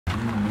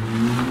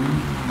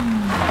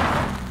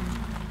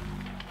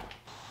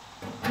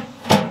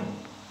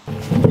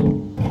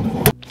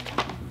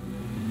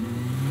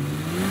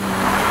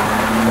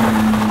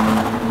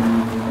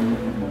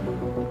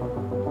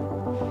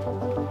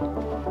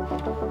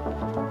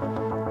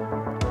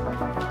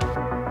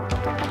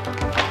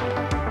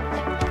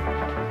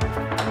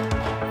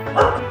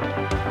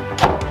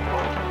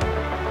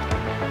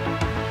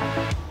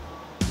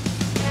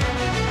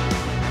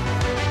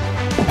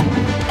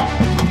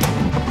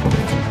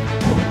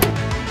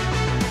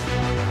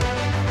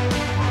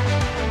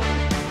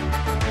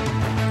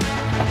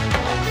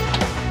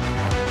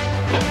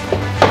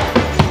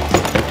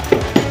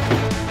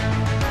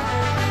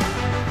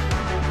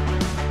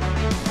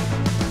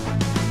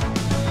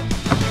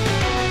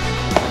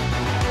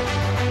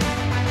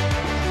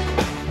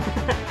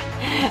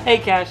Hey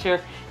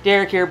Cacher,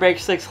 Derek here, Breaker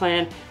 6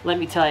 Clan. Let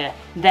me tell you,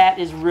 that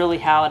is really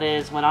how it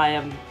is when I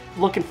am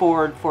looking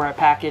forward for a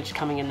package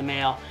coming in the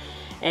mail.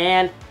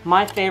 And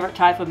my favorite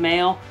type of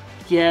mail,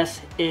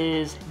 yes,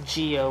 is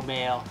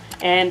Geomail.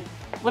 And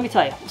let me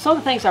tell you, some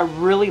of the things I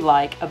really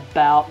like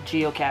about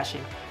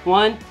geocaching.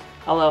 One,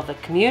 I love the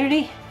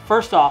community.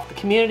 First off, the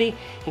community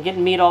and getting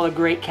to meet all the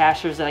great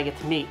cachers that I get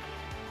to meet.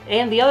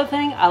 And the other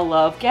thing, I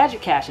love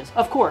gadget caches,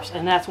 of course,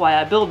 and that's why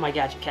I build my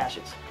gadget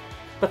caches.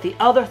 But the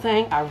other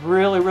thing I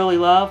really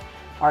love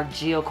are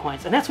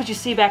Geocoins. And that's what you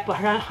see back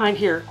behind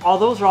here. All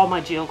those are all my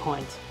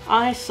Geocoins.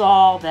 I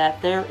saw that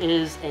there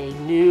is a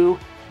new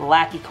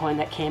Lackey coin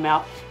that came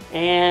out,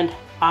 and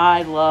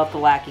I love the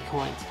Lackey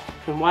coins.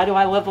 And why do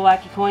I love the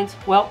Lackey coins?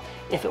 Well,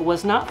 if it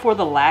was not for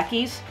the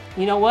Lackeys,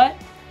 you know what?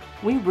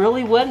 We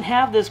really wouldn't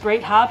have this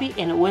great hobby,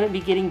 and it wouldn't be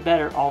getting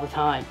better all the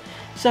time.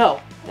 So,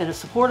 in the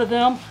support of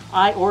them,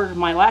 I ordered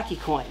my Lackey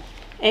coin.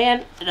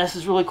 And this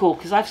is really cool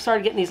because I've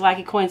started getting these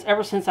Lackey coins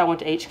ever since I went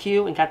to HQ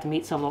and got to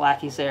meet some of the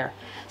Lackeys there.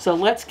 So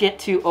let's get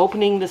to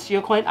opening this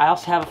Geocoin. I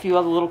also have a few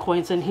other little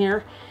coins in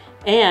here.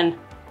 And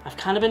I've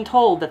kind of been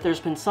told that there's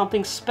been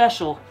something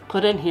special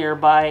put in here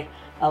by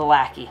a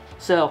Lackey.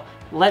 So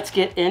let's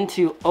get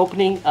into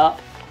opening up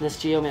this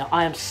Geomail.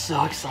 I am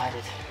so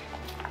excited.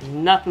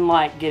 Nothing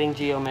like getting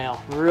Geomail.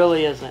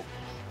 Really isn't.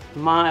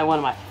 One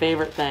of my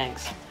favorite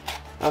things.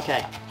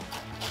 Okay.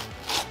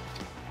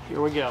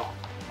 Here we go.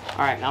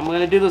 Alright, now I'm going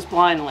to do this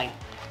blindly.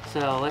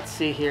 So let's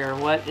see here.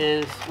 What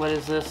is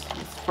this?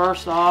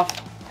 First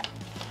off.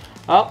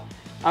 Oh,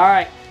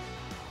 alright.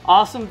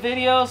 Awesome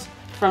videos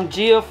from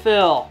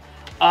Geophil.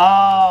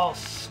 Oh,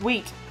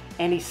 sweet.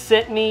 And he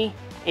sent me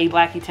a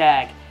Lackey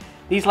tag.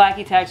 These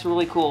Lackey tags are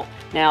really cool.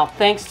 Now,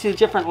 thanks to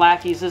different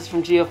Lackeys, this is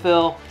from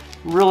Geophil.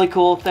 Really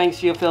cool. Thanks,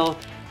 Geophil.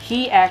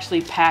 He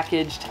actually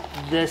packaged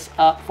this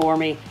up for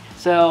me.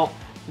 So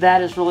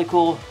that is really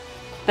cool.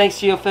 Thanks,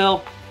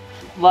 Geophil.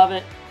 Love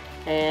it.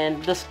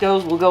 And this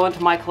will go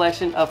into my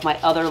collection of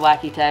my other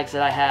Lackey tags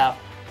that I have.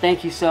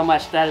 Thank you so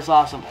much. That is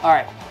awesome. All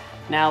right,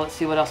 now let's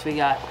see what else we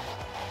got.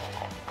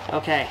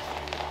 Okay.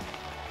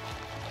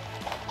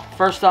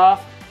 First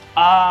off,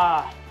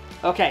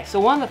 okay. So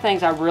one of the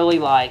things I really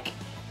like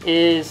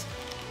is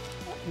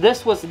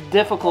this was a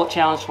difficult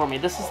challenge for me.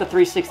 This is the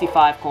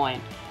 365 coin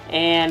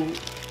and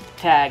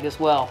tag as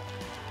well.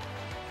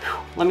 Whew,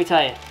 let me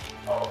tell you,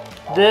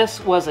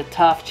 this was a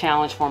tough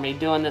challenge for me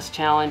doing this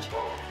challenge,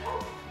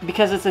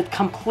 because it's a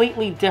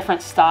completely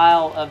different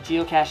style of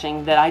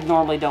geocaching that I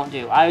normally don't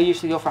do. I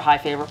usually go for high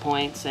favorite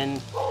points, and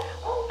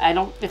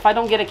if I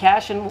don't get a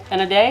cache in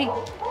a day,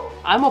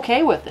 I'm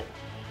okay with it.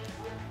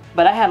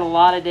 But I had a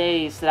lot of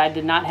days that I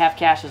did not have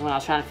caches when I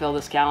was trying to fill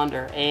this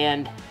calendar,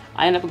 and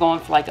I ended up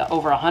going for like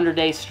over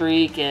 100-day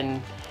streak,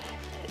 and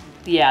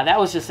yeah, that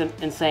was just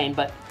insane.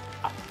 But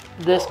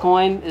this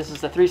coin, this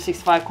is the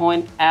 365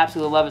 coin,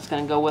 absolutely love it. It's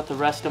going to go with the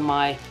rest of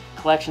my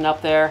collection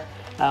up there.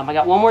 I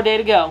got one more day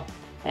to go,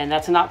 and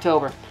that's in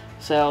October.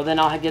 So then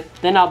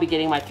I'll be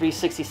getting my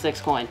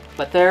 366 coin.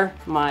 But there,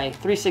 my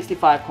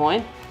 365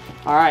 coin.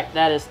 All right,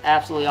 that is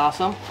absolutely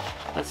awesome.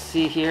 Let's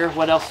see here.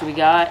 What else do we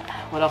got?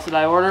 What else did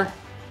I order?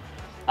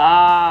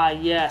 Ah,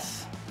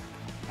 yes,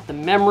 the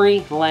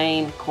memory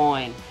lane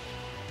coin.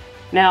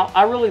 Now,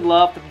 I really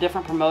love the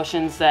different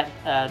promotions that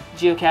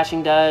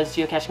Geocaching does,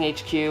 Geocaching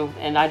HQ,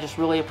 and I just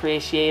really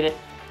appreciate it.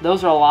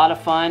 Those are a lot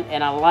of fun,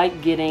 and I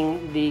like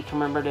getting the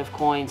commemorative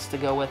coins to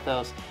go with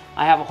those.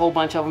 I have a whole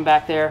bunch of them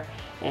back there,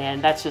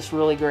 and that's just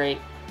really great.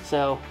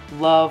 So,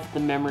 love the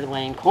memory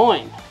lane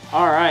coin.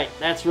 All right,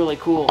 that's really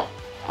cool.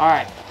 All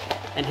right,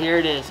 and here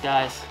it is,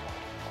 guys.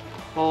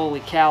 Holy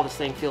cow, this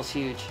thing feels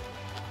huge.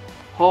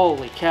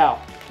 Holy cow,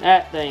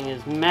 that thing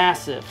is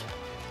massive.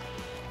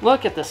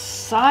 Look at the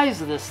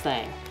size of this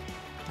thing.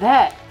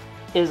 That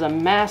is a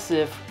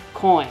massive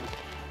coin.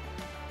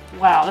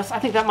 Wow, I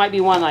think that might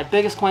be one of my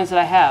biggest coins that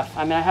I have.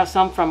 I mean, I have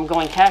some from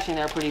going caching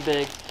that are pretty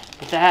big,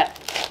 but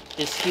that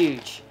is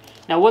huge.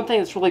 Now, one thing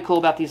that's really cool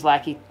about these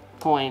Lackey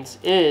coins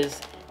is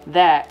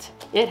that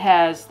it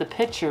has the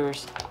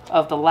pictures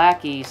of the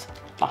Lackeys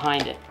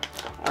behind it,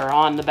 or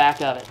on the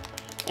back of it.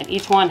 And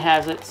each one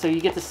has it, so you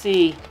get to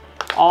see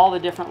all the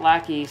different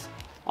Lackeys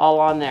all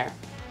on there.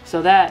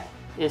 So that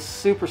is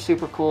super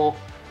cool,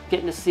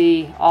 getting to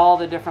see all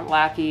the different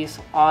Lackeys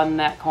on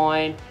that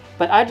coin.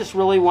 But I just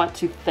really want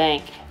to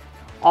thank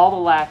all the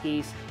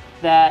Lackeys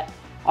that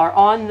are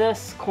on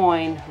this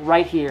coin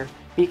right here,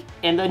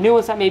 and the new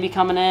ones that may be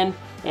coming in,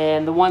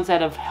 and the ones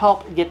that have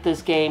helped get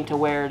this game to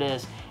where it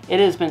is. It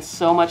has been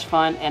so much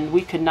fun, and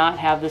we could not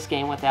have this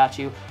game without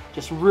you.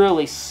 Just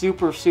really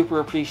super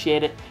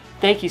appreciate it.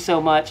 Thank you so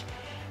much.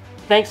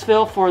 Thanks,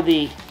 Phil, for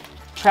the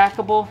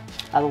trackable.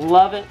 I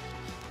love it.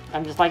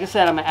 I'm just, like I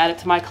said, I'm gonna add it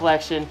to my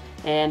collection.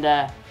 And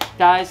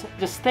guys,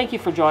 just thank you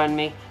for joining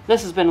me.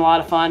 This has been a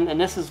lot of fun,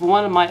 and this is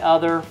one of my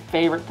other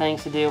favorite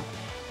things to do.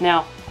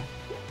 Now,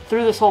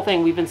 through this whole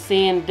thing, we've been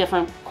seeing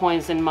different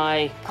coins in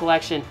my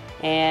collection,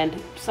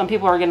 and some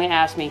people are gonna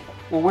ask me,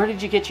 well, where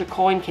did you get your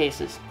coin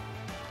cases?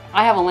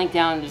 I have a link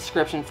down in the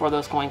description for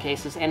those coin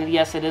cases, and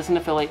yes, it is an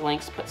affiliate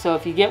link, but so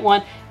if you get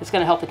one, it's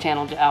going to help the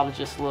channel out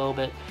just a little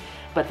bit.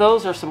 But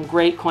those are some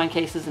great coin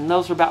cases, and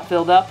those are about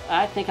filled up.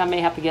 I think I may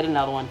have to get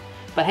another one.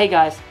 But hey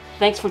guys,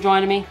 thanks for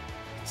joining me.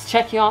 Let's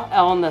check you out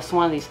on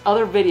one of these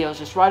other videos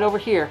just right over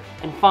here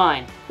and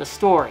find the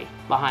story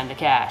behind the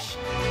cache.